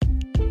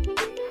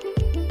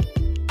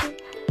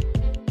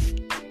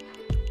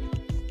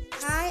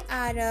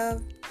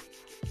Arav.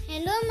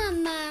 Hello,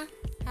 Mama.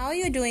 How are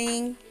you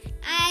doing?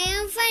 I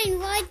am fine.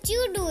 What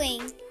you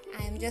doing?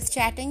 I am just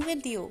chatting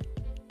with you.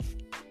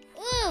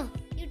 Oh,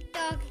 you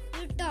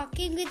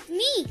talking with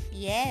me?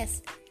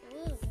 Yes.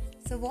 Oh.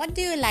 So what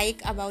do you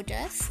like about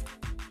us?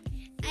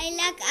 I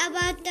like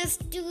about us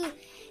to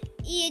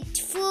eat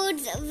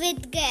foods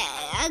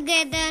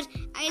together.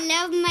 I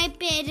love my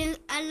parents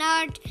a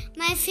lot.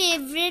 My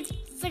favorite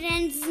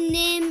friend's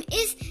name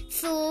is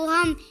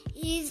Soham.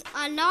 He's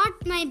a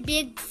lot my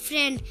big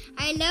friend.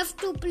 I love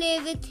to play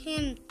with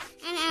him.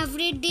 And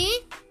every day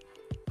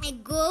I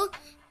go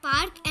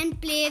park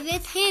and play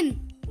with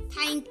him.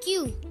 Thank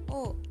you.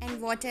 Oh, and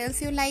what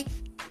else you like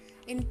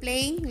in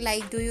playing?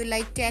 Like, do you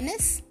like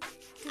tennis?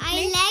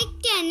 I like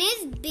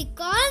tennis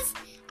because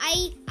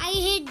I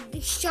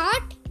hit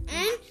shot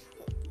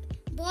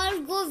and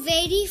ball go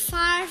very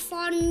far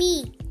for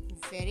me.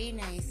 Very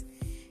nice.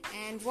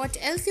 And what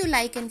else you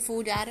like in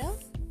food,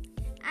 Arav?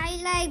 I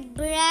like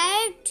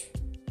bread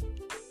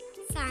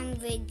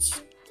sandwich.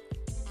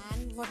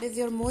 And what is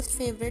your most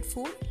favorite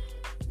food?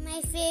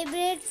 My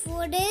favorite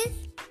food is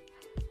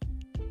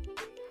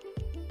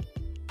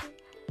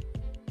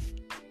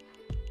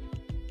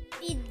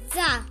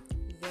pizza.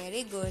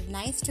 Very good.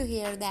 Nice to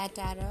hear that,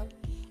 Arav.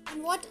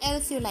 And what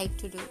else you like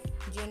to do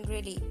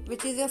generally?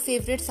 Which is your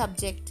favorite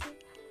subject?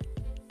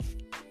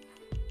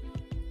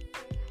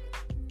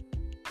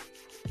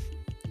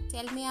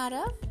 Tell me,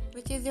 Arav,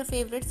 which is your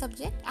favorite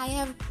subject? I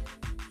have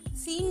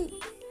seen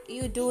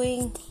you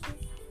doing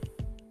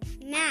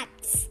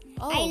Maths.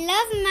 Oh. I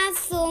love maths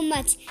so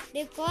much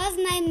because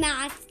my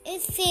maths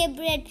is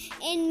favorite.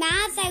 In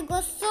maths I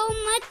go so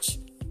much.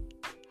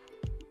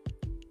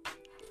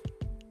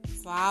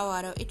 Wow,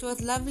 Arav. It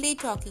was lovely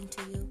talking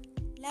to you.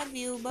 Love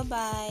you.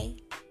 Bye-bye.